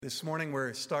This morning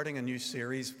we're starting a new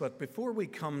series, but before we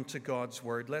come to God's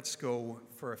Word, let's go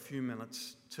for a few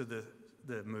minutes to the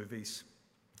movies.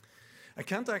 I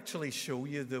can't actually show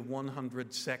you the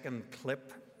 100-second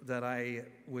clip that I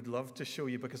would love to show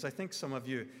you because I think some of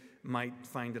you might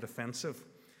find it offensive.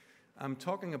 I'm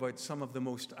talking about some of the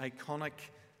most iconic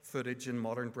footage in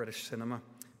modern British cinema,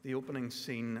 the opening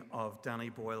scene of Danny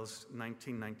Boyle's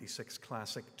 1996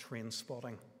 classic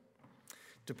Trainspotting.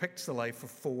 Depicts the life of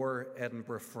four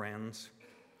Edinburgh friends.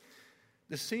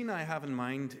 The scene I have in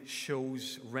mind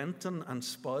shows Renton and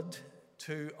Spud,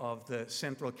 two of the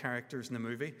central characters in the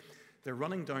movie. They're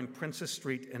running down Princess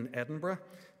Street in Edinburgh,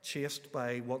 chased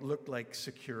by what look like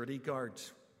security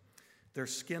guards. Their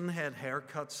skinhead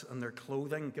haircuts and their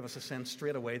clothing give us a sense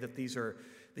straight away that these are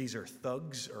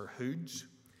thugs or hoods.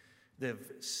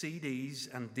 They've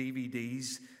CDs and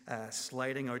DVDs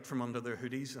sliding out from under their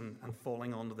hoodies and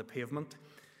falling onto the pavement.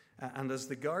 And as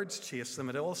the guards chase them,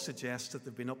 it all suggests that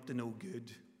they've been up to no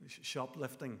good.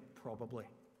 Shoplifting, probably.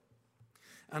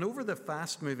 And over the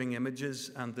fast-moving images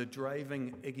and the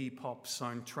driving Iggy Pop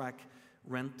soundtrack,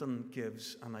 Renton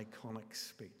gives an iconic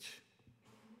speech.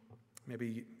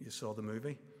 Maybe you saw the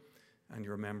movie and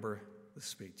you remember the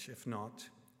speech. If not,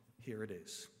 here it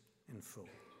is in full.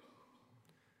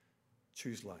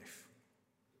 Choose life.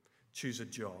 Choose a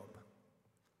job.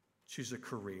 Choose a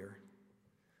career.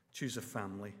 Choose a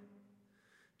family.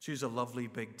 Choose a lovely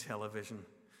big television.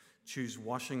 Choose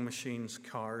washing machines,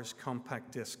 cars,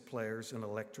 compact disc players, and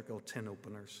electrical tin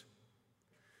openers.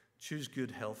 Choose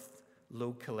good health,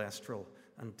 low cholesterol,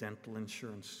 and dental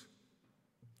insurance.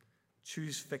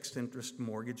 Choose fixed interest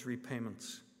mortgage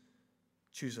repayments.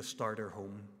 Choose a starter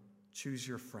home. Choose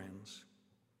your friends.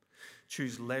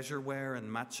 Choose leisure wear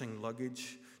and matching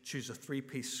luggage. Choose a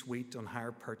three-piece suite on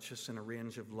hire purchase in a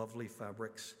range of lovely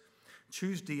fabrics.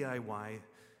 Choose DIY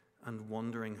and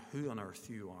wondering who on earth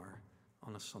you are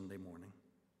on a Sunday morning.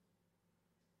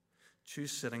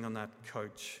 Choose sitting on that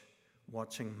couch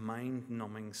watching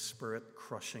mind-numbing,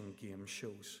 spirit-crushing game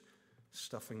shows,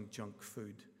 stuffing junk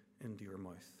food into your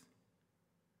mouth.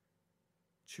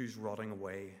 Choose rotting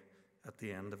away at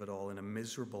the end of it all in a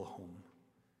miserable home.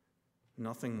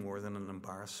 Nothing more than an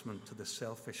embarrassment to the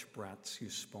selfish brats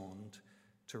you spawned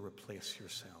to replace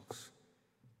yourselves.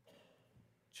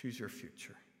 Choose your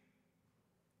future.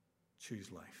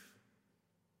 Choose life.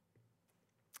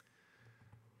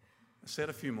 I said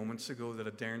a few moments ago that I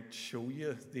daren't show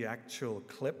you the actual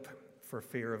clip for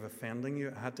fear of offending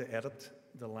you. I had to edit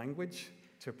the language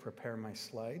to prepare my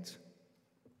slides.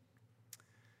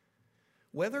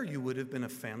 Whether you would have been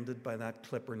offended by that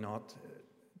clip or not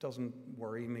doesn't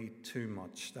worry me too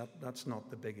much. That's not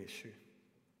the big issue.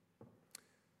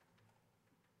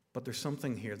 But there's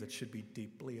something here that should be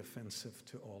deeply offensive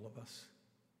to all of us.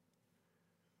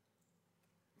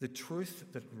 The truth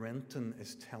that Renton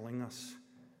is telling us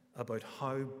about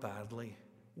how badly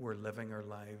we're living our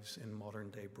lives in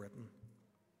modern-day Britain.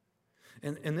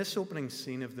 In this opening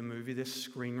scene of the movie, this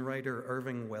screenwriter,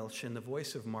 Irving Welsh, in the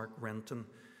voice of Mark Renton,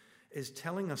 is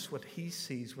telling us what he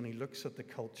sees when he looks at the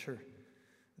culture.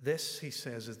 This, he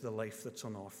says, is the life that's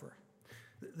on offer.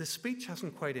 The speech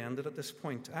hasn't quite ended at this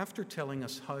point. After telling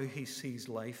us how he sees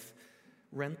life,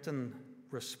 Renton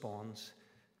responds,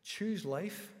 "Choose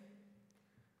life?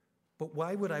 But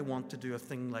why would I want to do a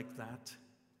thing like that?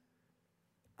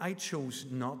 I chose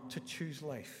not to choose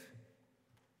life.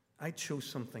 I chose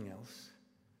something else.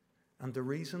 And the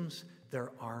reasons,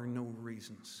 there are no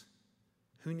reasons.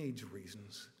 Who needs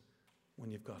reasons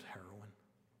when you've got heroin?"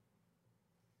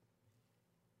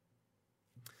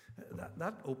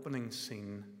 That opening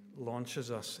scene launches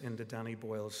us into Danny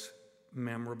Boyle's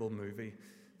memorable movie,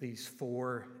 these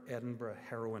four Edinburgh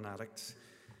heroin addicts.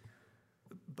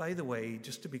 By the way,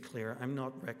 just to be clear, I'm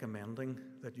not recommending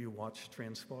that you watch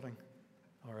Trainspotting,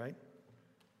 all right?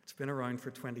 It's been around for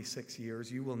 26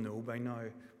 years. You will know by now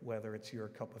whether it's your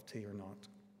cup of tea or not.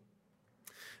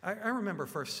 I remember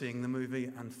first seeing the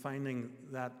movie and finding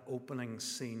that opening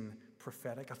scene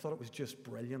prophetic. I thought it was just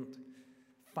brilliant.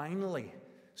 Finally,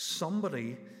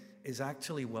 somebody is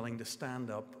actually willing to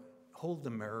stand up, hold the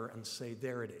mirror, and say,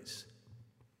 there it is.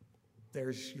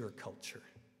 There's your culture.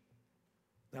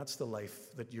 That's the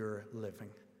life that you're living.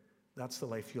 That's the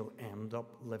life you'll end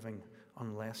up living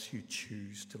unless you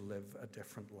choose to live a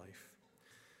different life.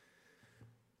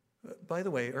 By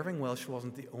the way, Irving Welsh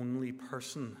wasn't the only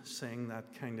person saying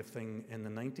that kind of thing in the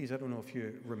 90s. I don't know if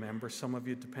you remember. Some of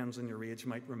you, it depends on your age,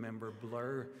 might remember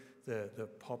Blur, the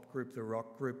pop group, the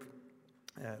rock group.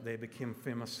 They became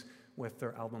famous with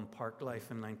their album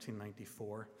Parklife in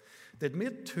 1994. They'd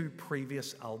made two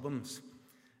previous albums,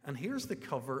 and here's the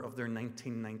cover of their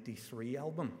 1993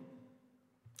 album.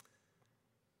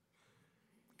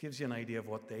 Gives you an idea of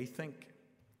what they think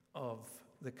of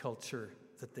the culture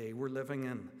that they were living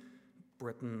in,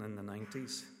 Britain in the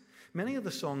 90s. Many of the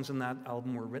songs in that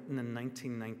album were written in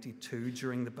 1992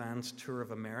 during the band's tour of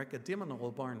America. Damon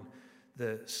Albarn,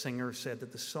 the singer, said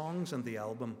that the songs in the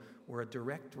album were a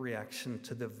direct reaction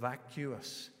to the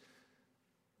vacuous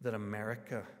that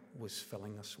America was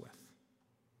filling us with.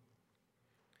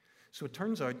 So it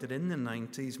turns out that in the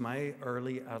 90s, my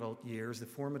early adult years, the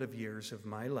formative years of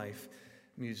my life,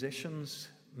 musicians,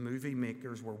 movie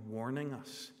makers were warning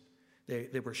us.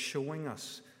 They were showing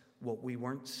us what we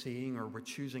weren't seeing or were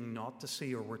choosing not to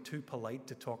see or were too polite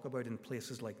to talk about in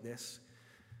places like this,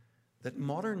 that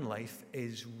modern life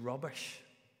is rubbish.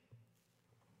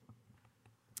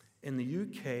 In the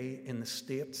UK, in the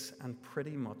States, and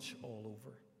pretty much all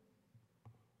over.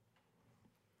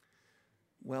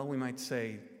 Well, we might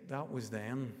say that was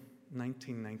then,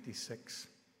 1996.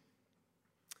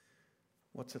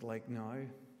 What's it like now?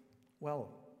 Well,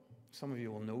 some of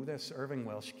you will know this. Irving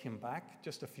Welsh came back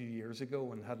just a few years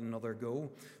ago and had another go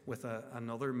with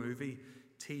another movie,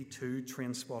 T2,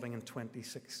 Trainspotting in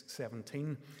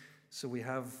 2017. So we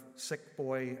have Sick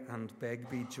Boy and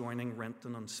Begbie joining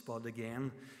Renton and Spud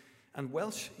again. And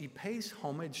Welsh, he pays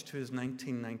homage to his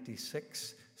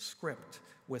 1996 script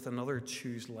with another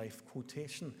Choose Life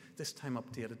quotation, this time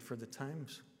updated for the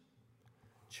Times.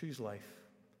 Choose life.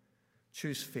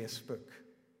 Choose Facebook,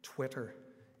 Twitter,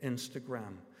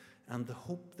 Instagram, and the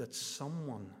hope that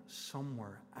someone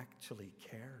somewhere actually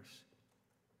cares.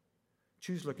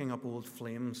 Choose looking up old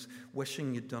flames,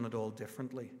 wishing you'd done it all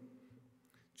differently.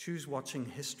 Choose watching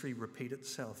history repeat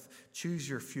itself. Choose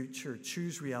your future.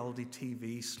 Choose reality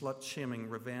TV, slut-shaming,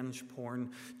 revenge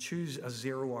porn. Choose a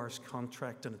 0 hours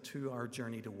contract and a 2-hour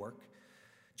journey to work.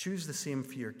 Choose the same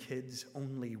for your kids,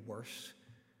 only worse.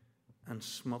 And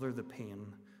smother the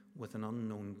pain with an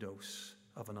unknown dose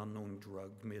of an unknown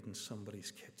drug made in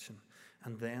somebody's kitchen.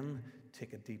 And then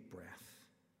take a deep breath.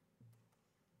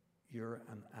 You're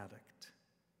an addict.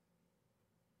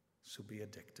 So be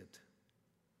addicted.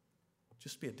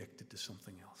 Just be addicted to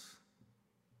something else.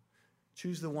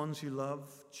 Choose the ones you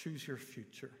love. Choose your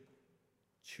future.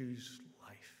 Choose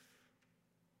life.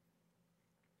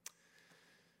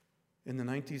 In the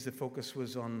 90s, the focus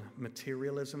was on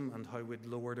materialism and how we'd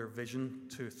lowered our vision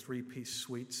to 3-piece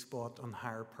suites bought on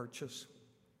hire purchase.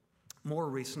 More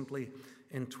recently,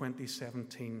 in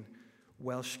 2017,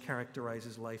 Welsh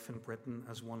characterises life in Britain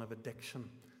as one of addiction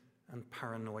and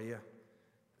paranoia,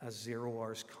 as 0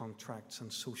 hours contracts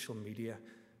and social media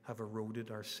have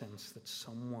eroded our sense that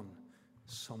someone,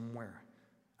 somewhere,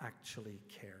 actually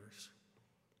cares.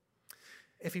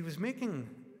 If he was making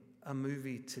a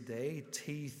movie today,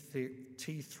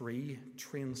 T3,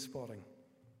 Trainspotting,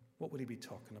 what would he be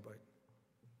talking about?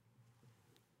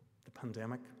 The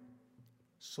pandemic,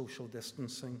 social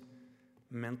distancing,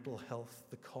 mental health,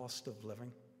 the cost of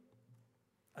living.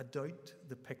 I doubt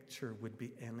the picture would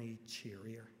be any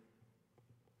cheerier.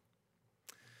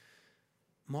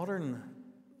 Modern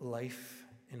life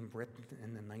in Britain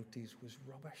in the 90s was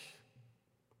rubbish.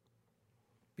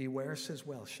 Beware, says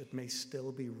Welsh, it may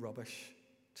still be rubbish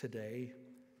today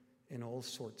in all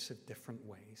sorts of different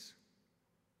ways.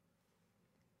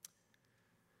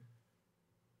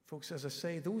 Folks, as I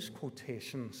say, those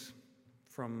quotations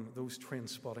from those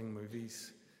Trainspotting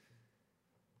movies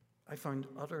I found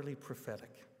utterly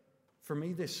prophetic. For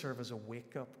me, they serve as a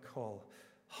wake-up call.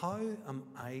 How am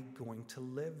I going to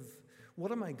live?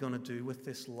 What am I going to do with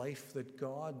this life that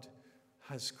God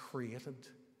has created?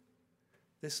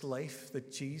 This life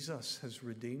that Jesus has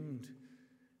redeemed?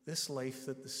 This life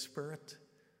that the Spirit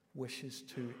wishes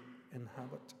to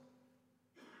inhabit?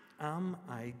 Am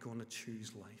I going to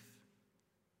choose life?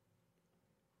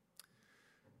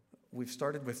 We've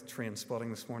started with Trainspotting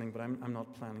this morning, but I'm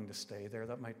not planning to stay there.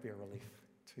 That might be a relief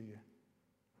to you.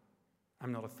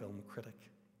 I'm not a film critic.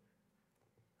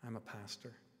 I'm a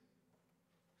pastor.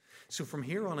 So from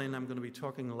here on in, I'm going to be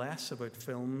talking less about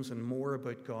films and more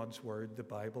about God's Word, the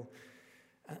Bible.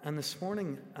 And this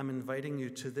morning, I'm inviting you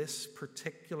to this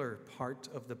particular part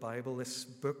of the Bible, this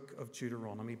book of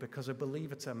Deuteronomy, because I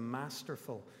believe it's a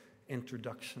masterful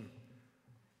introduction,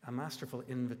 a masterful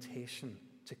invitation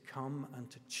to come and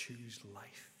to choose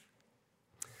life.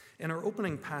 In our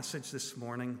opening passage this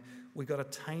morning, we got a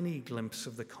tiny glimpse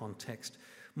of the context.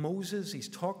 Moses, he's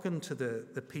talking to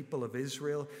the people of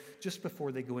Israel just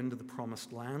before they go into the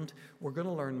promised land. We're going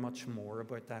to learn much more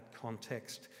about that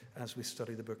context as we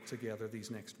study the book together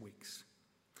these next weeks.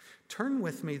 Turn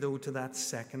with me, though, to that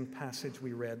second passage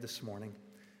we read this morning,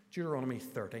 Deuteronomy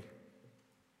 30.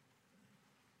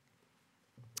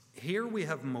 Here we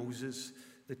have Moses,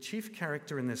 the chief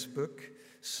character in this book,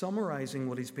 summarizing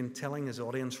what he's been telling his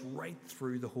audience right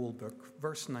through the whole book.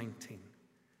 Verse 19.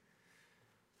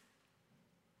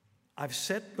 I've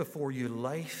set before you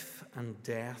life and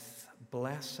death,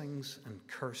 blessings and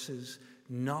curses.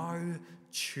 Now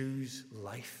choose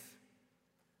life,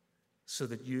 so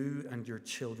that you and your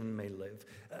children may live.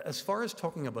 As far as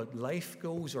talking about life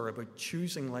goes, or about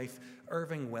choosing life,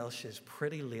 Irving Welsh is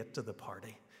pretty late to the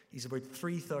party. He's about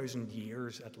 3,000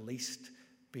 years at least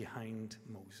behind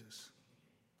Moses.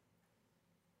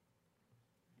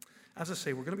 As I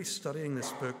say, we're going to be studying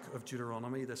this book of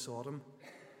Deuteronomy this autumn.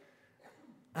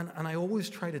 And I always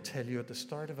try to tell you at the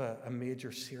start of a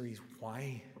major series,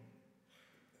 why?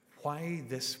 Why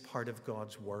this part of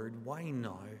God's Word? Why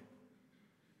now?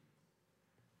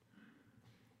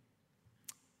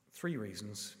 3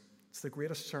 reasons. It's the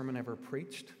greatest sermon ever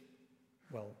preached.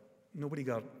 Well, nobody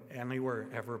got anywhere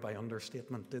ever by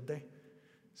understatement, did they?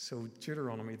 So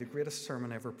Deuteronomy, the greatest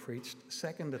sermon ever preached.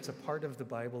 Second, it's a part of the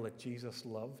Bible that Jesus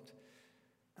loved.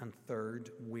 And third,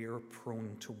 we're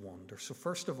prone to wander. So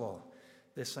first of all,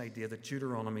 this idea that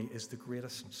Deuteronomy is the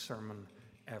greatest sermon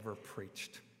ever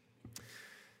preached.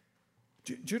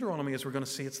 Deuteronomy, as we're going to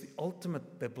see, it's the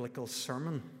ultimate biblical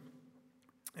sermon.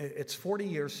 It's 40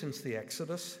 years since the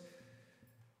Exodus,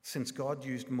 since God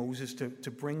used Moses to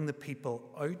bring the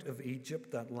people out of Egypt,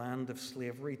 that land of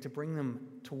slavery, to bring them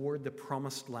toward the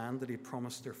promised land that he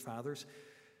promised their fathers.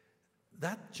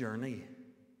 That journey,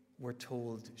 we're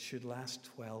told, should last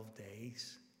 12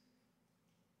 days.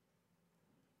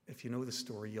 If you know the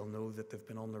story, you'll know that they've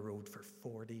been on the road for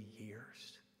 40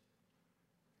 years.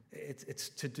 It's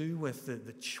to do with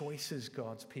the choices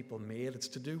God's people made. It's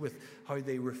to do with how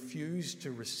they refused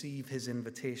to receive his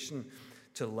invitation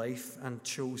to life and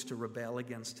chose to rebel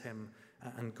against him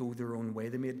and go their own way.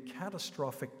 They made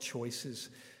catastrophic choices,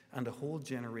 and a whole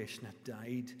generation had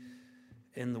died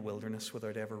in the wilderness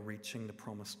without ever reaching the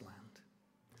promised land.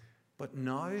 But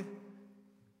now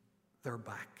they're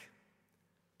back.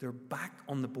 They're back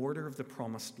on the border of the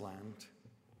promised land.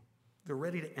 They're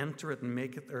ready to enter it and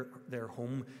make it their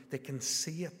home. They can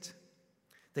see it.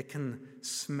 They can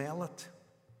smell it.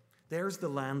 There's the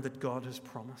land that God has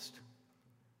promised.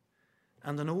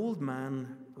 And an old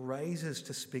man rises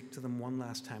to speak to them one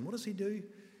last time. What does he do?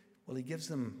 Well, he gives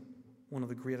them one of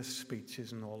the greatest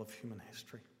speeches in all of human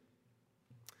history.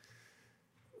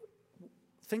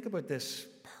 Think about this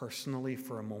personally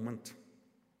for a moment.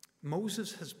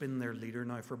 Moses has been their leader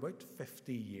now for about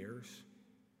 50 years.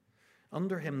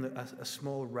 Under him, a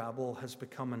small rabble has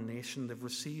become a nation. They've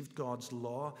received God's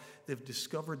law. They've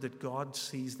discovered that God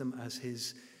sees them as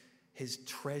his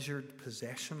treasured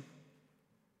possession,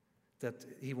 that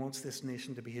he wants this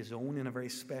nation to be his own in a very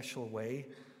special way.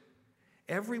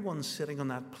 Everyone sitting on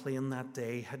that plain that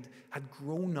day had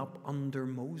grown up under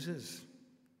Moses.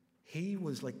 He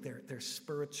was like their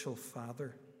spiritual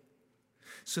father.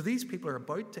 So these people are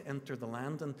about to enter the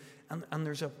land, and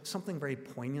there's something very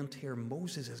poignant here.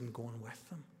 Moses isn't going with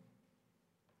them.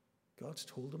 God's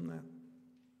told him that.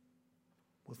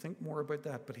 We'll think more about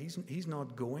that, but he's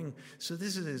not going. So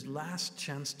this is his last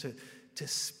chance to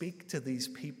speak to these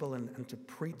people and to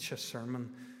preach a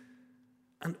sermon.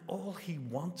 And all he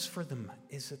wants for them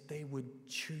is that they would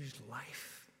choose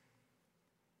life.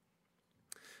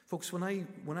 Folks, when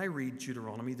I read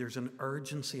Deuteronomy, there's an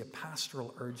urgency, a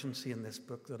pastoral urgency in this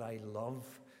book that I love,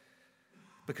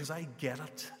 because I get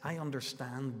it. I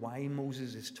understand why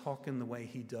Moses is talking the way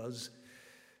he does.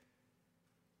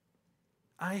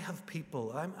 I have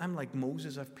people, I'm like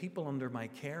Moses, I have people under my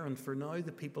care, and for now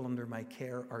the people under my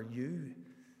care are you.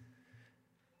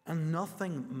 And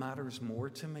nothing matters more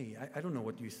to me. I don't know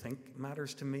what you think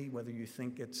matters to me, whether you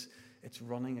think it's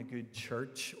running a good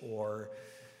church or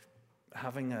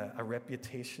having a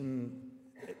reputation.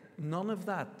 None of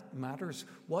that matters.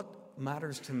 What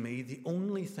matters to me, the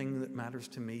only thing that matters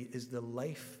to me, is the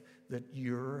life that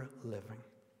you're living.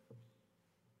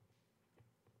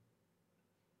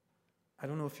 I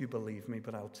don't know if you believe me,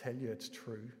 but I'll tell you it's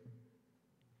true.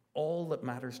 All that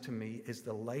matters to me is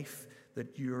the life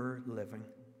that you're living.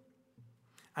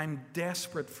 I'm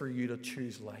desperate for you to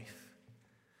choose life.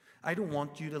 I don't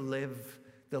want you to live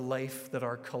the life that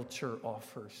our culture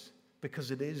offers,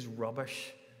 because it is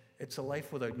rubbish. It's a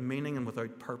life without meaning and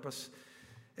without purpose.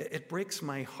 It breaks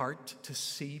my heart to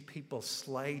see people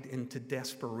slide into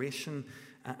desperation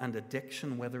and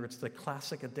addiction, whether it's the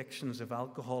classic addictions of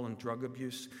alcohol and drug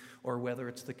abuse, or whether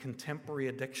it's the contemporary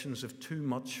addictions of too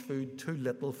much food, too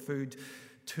little food,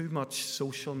 too much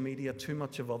social media, too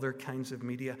much of other kinds of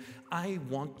media. I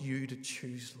want you to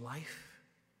choose life.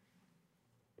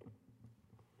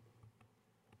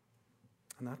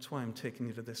 And that's why I'm taking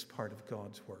you to this part of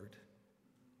God's Word.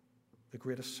 the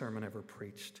greatest sermon ever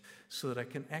preached, so that I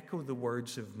can echo the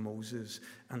words of Moses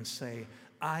and say,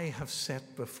 I have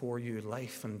set before you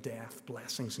life and death,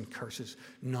 blessings and curses.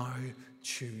 Now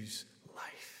choose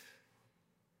life,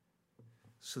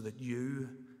 so that you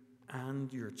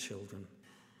and your children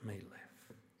may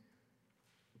live.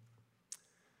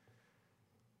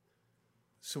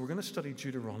 So we're going to study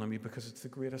Deuteronomy because it's the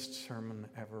greatest sermon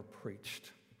ever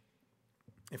preached.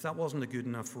 If that wasn't a good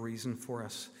enough reason for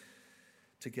us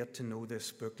to get to know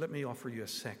this book, let me offer you a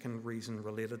second reason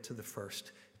related to the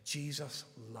first. Jesus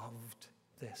loved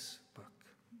this book.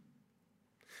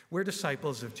 We're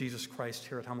disciples of Jesus Christ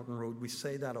here at Hamilton Road. We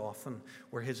say that often.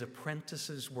 We're his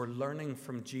apprentices. We're learning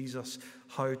from Jesus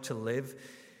how to live.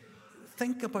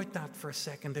 Think about that for a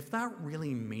second. If that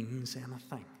really means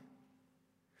anything,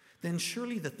 then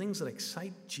surely the things that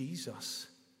excite Jesus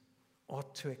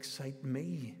ought to excite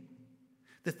me.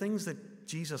 The things that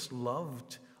Jesus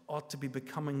loved ought to be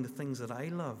becoming the things that I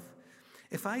love.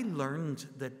 If I learned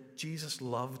that Jesus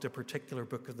loved a particular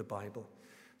book of the Bible,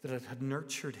 that it had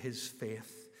nurtured his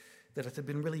faith, that it had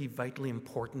been really vitally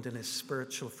important in his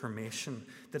spiritual formation,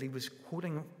 that he was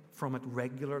quoting from it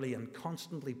regularly and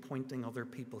constantly pointing other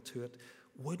people to it,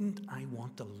 wouldn't I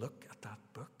want to look at that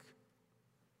book?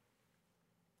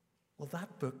 Well,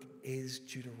 that book is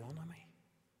Deuteronomy.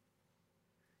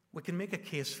 We can make a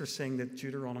case for saying that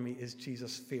Deuteronomy is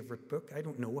Jesus' favorite book. I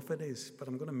don't know if it is, but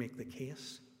I'm going to make the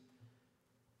case.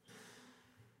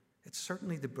 It's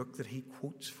certainly the book that he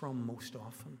quotes from most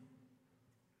often.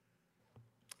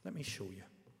 Let me show you.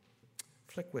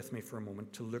 Flick with me for a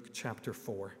moment to Luke chapter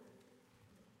 4.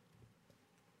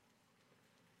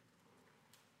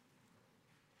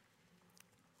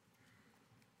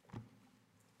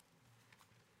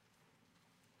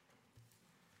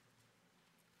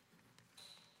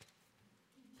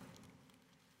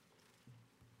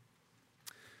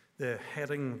 The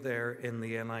heading there in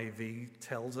the NIV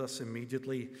tells us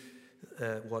immediately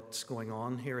what's going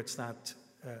on here. It's that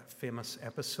famous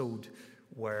episode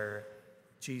where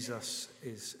Jesus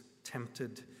is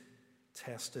tempted,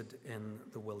 tested in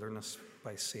the wilderness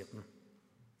by Satan.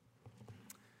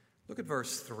 Look at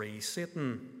verse 3.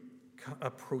 Satan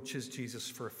approaches Jesus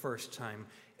for a first time.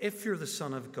 If you're the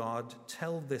Son of God,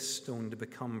 tell this stone to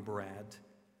become bread.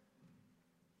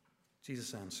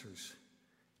 Jesus answers,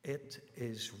 it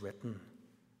is written,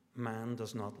 man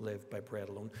does not live by bread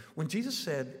alone. When Jesus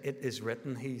said, it is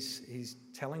written, he's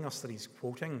telling us that he's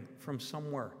quoting from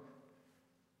somewhere.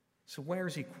 So where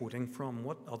is he quoting from?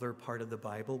 What other part of the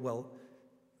Bible? Well,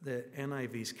 the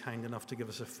NIV is kind enough to give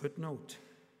us a footnote.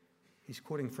 He's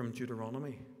quoting from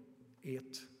Deuteronomy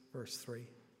 8, verse 3.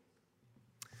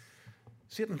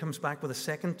 Satan comes back with a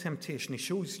second temptation. He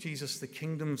shows Jesus the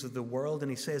kingdoms of the world,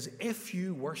 and he says, if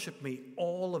you worship me,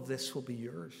 all of this will be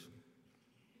yours.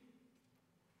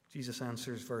 Jesus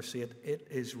answers, verse 8, it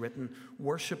is written,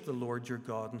 worship the Lord your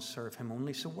God and serve him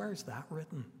only. So where's that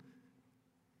written?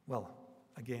 Well,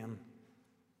 again,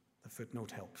 the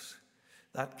footnote helps.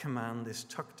 That command is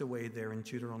tucked away there in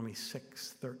Deuteronomy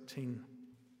 6:13.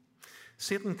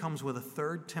 Satan comes with a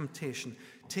third temptation,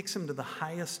 takes him to the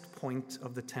highest point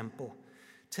of the temple,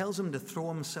 tells him to throw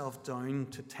himself down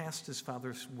to test his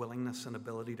father's willingness and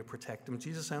ability to protect him.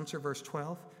 Jesus answered, verse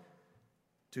 12,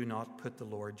 do not put the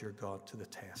Lord your God to the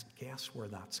test. Guess where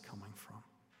that's coming from?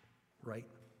 Right?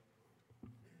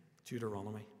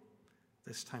 Deuteronomy.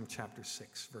 This time chapter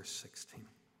 6, verse 16.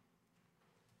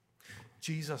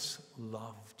 Jesus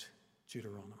loved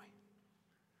Deuteronomy.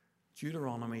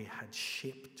 Deuteronomy had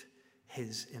shaped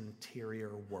his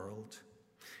interior world.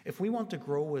 If we want to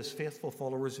grow as faithful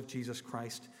followers of Jesus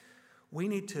Christ, we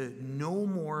need to know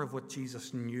more of what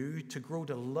Jesus knew, to grow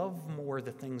to love more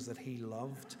the things that he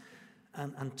loved,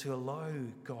 and to allow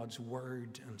God's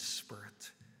word and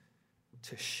spirit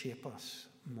to shape us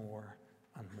more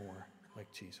and more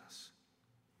like Jesus.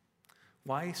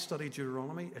 Why study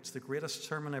Deuteronomy? It's the greatest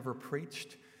sermon ever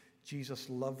preached. Jesus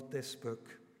loved this book.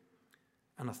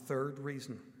 And a third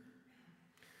reason.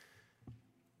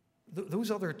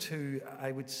 Those other two,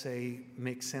 I would say,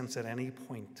 make sense at any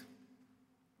point.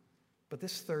 But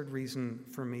this third reason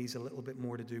for me is a little bit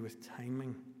more to do with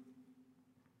timing.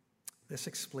 This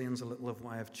explains a little of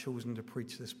why I've chosen to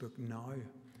preach this book now.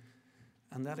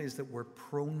 And that is that we're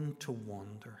prone to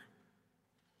wander.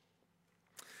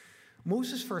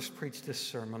 Moses first preached this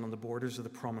sermon on the borders of the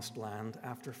Promised Land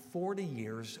after 40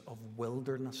 years of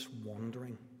wilderness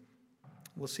wandering.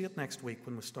 We'll see it next week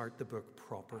when we start the book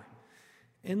proper.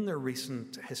 In their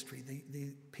recent history,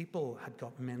 the people had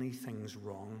got many things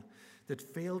wrong, that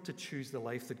failed to choose the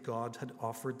life that God had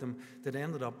offered them, that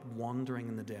ended up wandering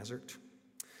in the desert.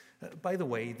 By the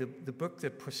way, the book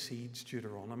that precedes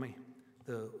Deuteronomy,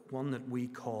 the one that we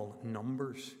call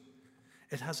Numbers.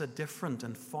 It has a different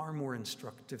and far more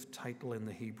instructive title in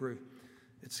the Hebrew.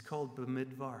 It's called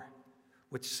Bamidbar,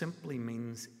 which simply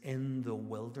means in the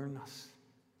wilderness,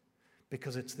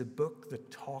 because it's the book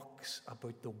that talks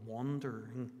about the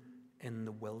wandering in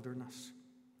the wilderness.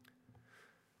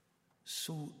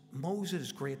 So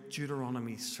Moses' great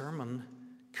Deuteronomy sermon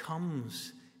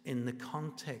comes in the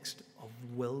context of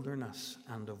wilderness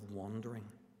and of wandering.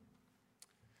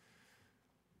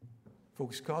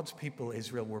 Folks, God's people,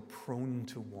 Israel, were prone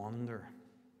to wander,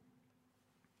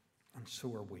 and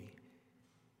so are we.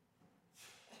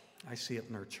 I see it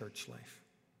in our church life.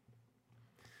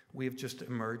 We have just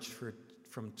emerged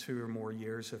from 2 or more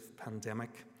years of pandemic.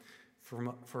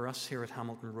 For us here at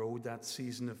Hamilton Road, that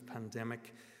season of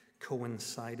pandemic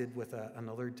coincided with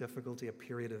another difficulty, a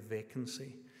period of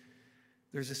vacancy.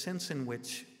 There's a sense in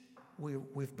which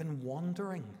we've been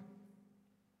wandering.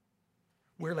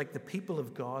 We're like the people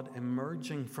of God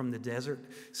emerging from the desert,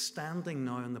 standing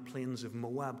now on the plains of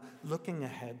Moab, looking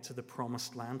ahead to the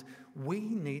promised land. We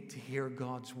need to hear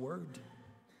God's word.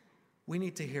 We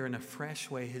need to hear in a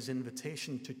fresh way his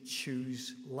invitation to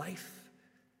choose life,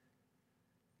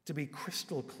 to be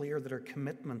crystal clear that our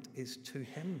commitment is to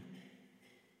him.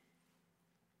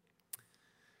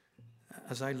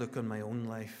 As I look on my own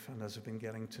life and as I've been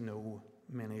getting to know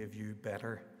many of you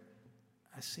better,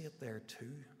 I see it there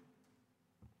too.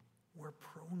 We're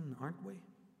prone, aren't we,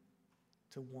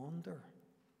 to wander.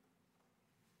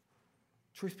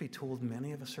 Truth be told,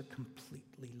 many of us are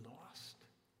completely lost.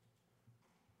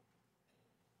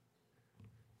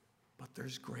 But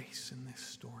there's grace in this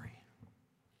story.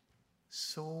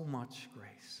 So much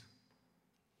grace.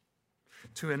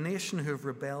 To a nation who have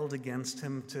rebelled against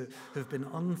him, who have been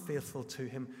unfaithful to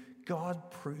him, God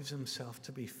proves himself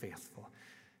to be faithful.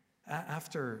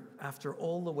 After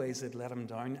all the ways they'd let him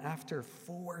down, after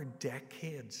 4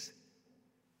 decades,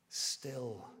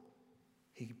 still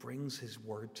he brings his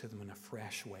word to them in a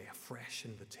fresh way, a fresh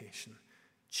invitation.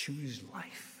 Choose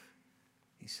life,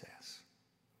 he says.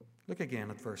 Look again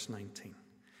at verse 19.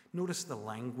 Notice the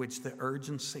language, the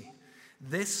urgency.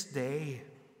 This day,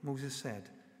 Moses said,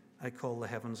 I call the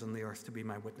heavens and the earth to be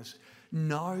my witnesses.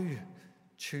 Now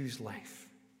choose life.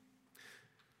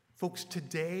 Folks,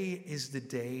 today is the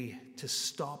day to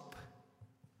stop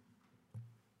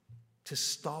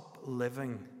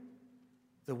living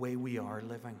the way we are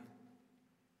living.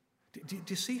 Do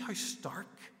you see how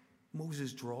stark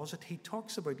Moses draws it? He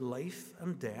talks about life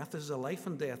and death. This is a life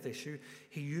and death issue.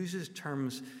 He uses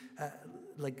terms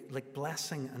like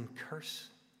blessing and curse.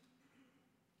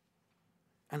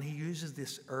 And he uses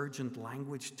this urgent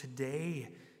language. Today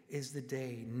is the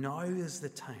day. Now is the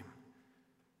time.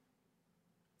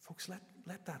 Folks,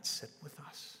 let that sit with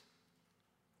us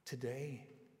today.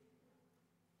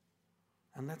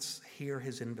 And let's hear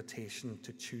his invitation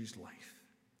to choose life.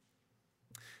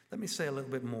 Let me say a little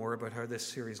bit more about how this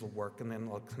series will work, and then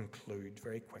I'll conclude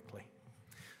very quickly.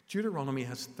 Deuteronomy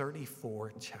has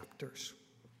 34 chapters.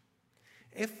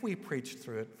 If we preach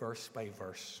through it verse by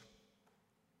verse,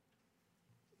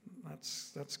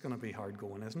 that's going to be hard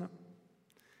going, isn't it?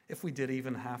 If we did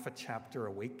even half a chapter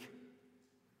a week,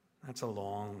 that's a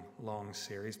long, long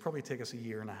series. Probably take us 1.5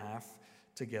 years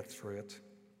to get through it.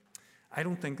 I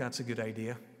don't think that's a good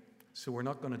idea, so we're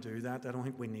not going to do that. I don't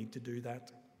think we need to do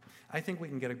that. I think we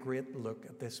can get a great look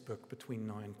at this book between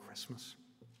now and Christmas.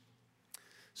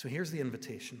 So here's the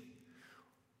invitation.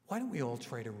 Why don't we all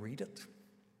try to read it?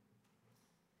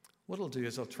 What I'll do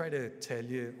is I'll try to tell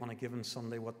you on a given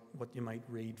Sunday what you might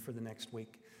read for the next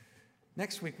week.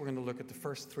 Next week, we're going to look at the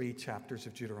first 3 chapters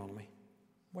of Deuteronomy.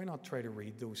 Why not try to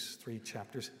read those 3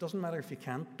 chapters? It doesn't matter if you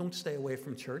can't. Don't stay away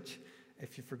from church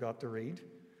if you forgot to read.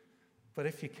 But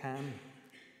if you can,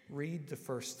 read the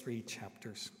first 3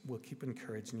 chapters. We'll keep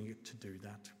encouraging you to do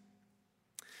that.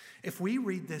 If we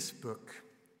read this book,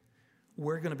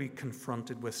 we're going to be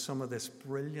confronted with some of this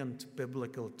brilliant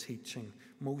biblical teaching,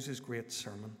 Moses' great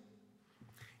sermon.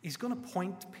 He's going to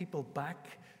point people back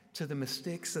to the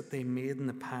mistakes that they made in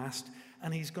the past,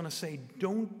 and he's going to say,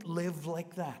 don't live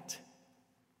like that.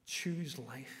 Choose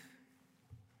life.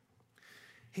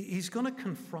 He's going to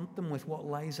confront them with what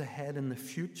lies ahead in the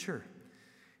future.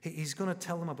 He's going to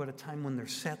tell them about a time when they're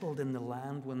settled in the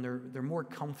land, when they're more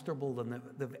comfortable than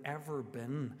they've ever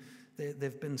been.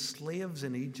 They've been slaves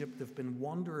in Egypt. They've been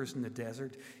wanderers in the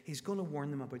desert. He's going to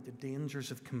warn them about the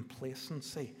dangers of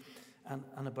complacency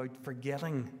and about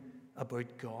forgetting about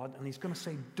God. And he's going to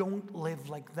say, don't live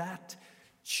like that.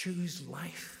 Choose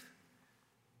life.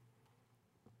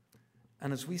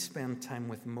 And as we spend time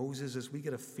with Moses, as we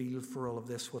get a feel for all of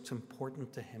this, what's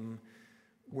important to him,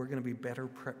 we're going to be better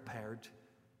prepared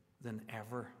than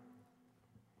ever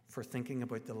for thinking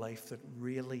about the life that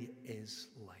really is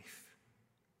life.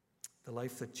 The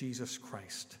life that Jesus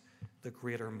Christ, the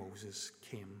greater Moses,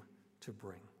 came to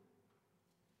bring.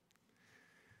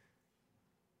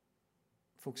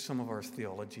 Folks, some of our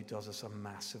theology does us a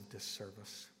massive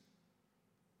disservice.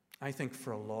 I think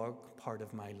for a long part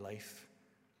of my life,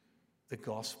 the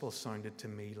gospel sounded to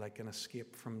me like an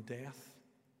escape from death.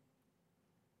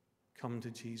 Come to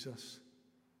Jesus.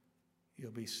 You'll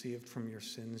be saved from your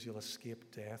sins. You'll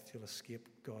escape death. You'll escape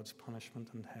God's punishment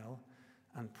and hell.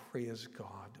 And praise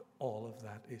God, all of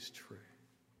that is true.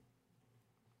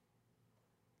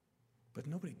 But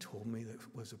nobody told me that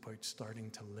it was about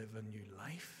starting to live a new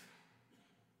life.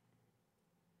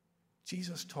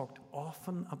 Jesus talked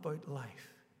often about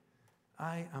life.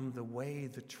 I am the way,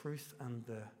 the truth, and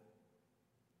the...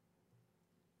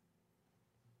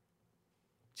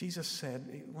 Jesus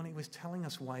said, when he was telling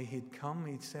us why he'd come,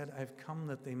 he said, I've come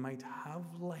that they might have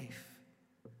life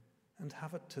and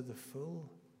have it to the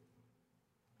full.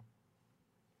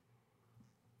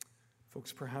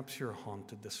 Folks, perhaps you're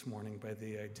haunted this morning by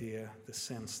the idea, the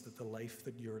sense that the life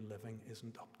that you're living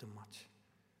isn't up to much,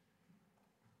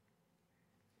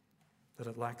 that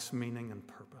it lacks meaning and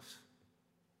purpose.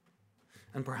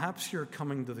 And perhaps you're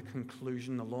coming to the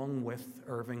conclusion, along with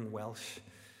Irving Welsh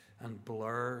and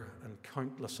Blair and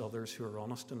countless others who are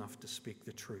honest enough to speak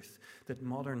the truth, that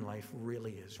modern life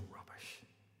really is rubbish.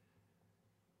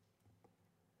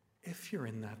 If you're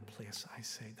in that place, I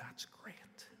say that's great.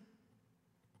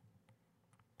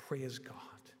 Praise God.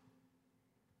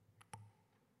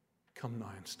 Come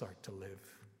now and start to live.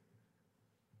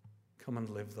 Come and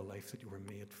live the life that you were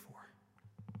made for.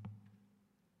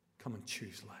 Come and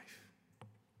choose life.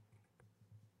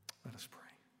 Let us pray.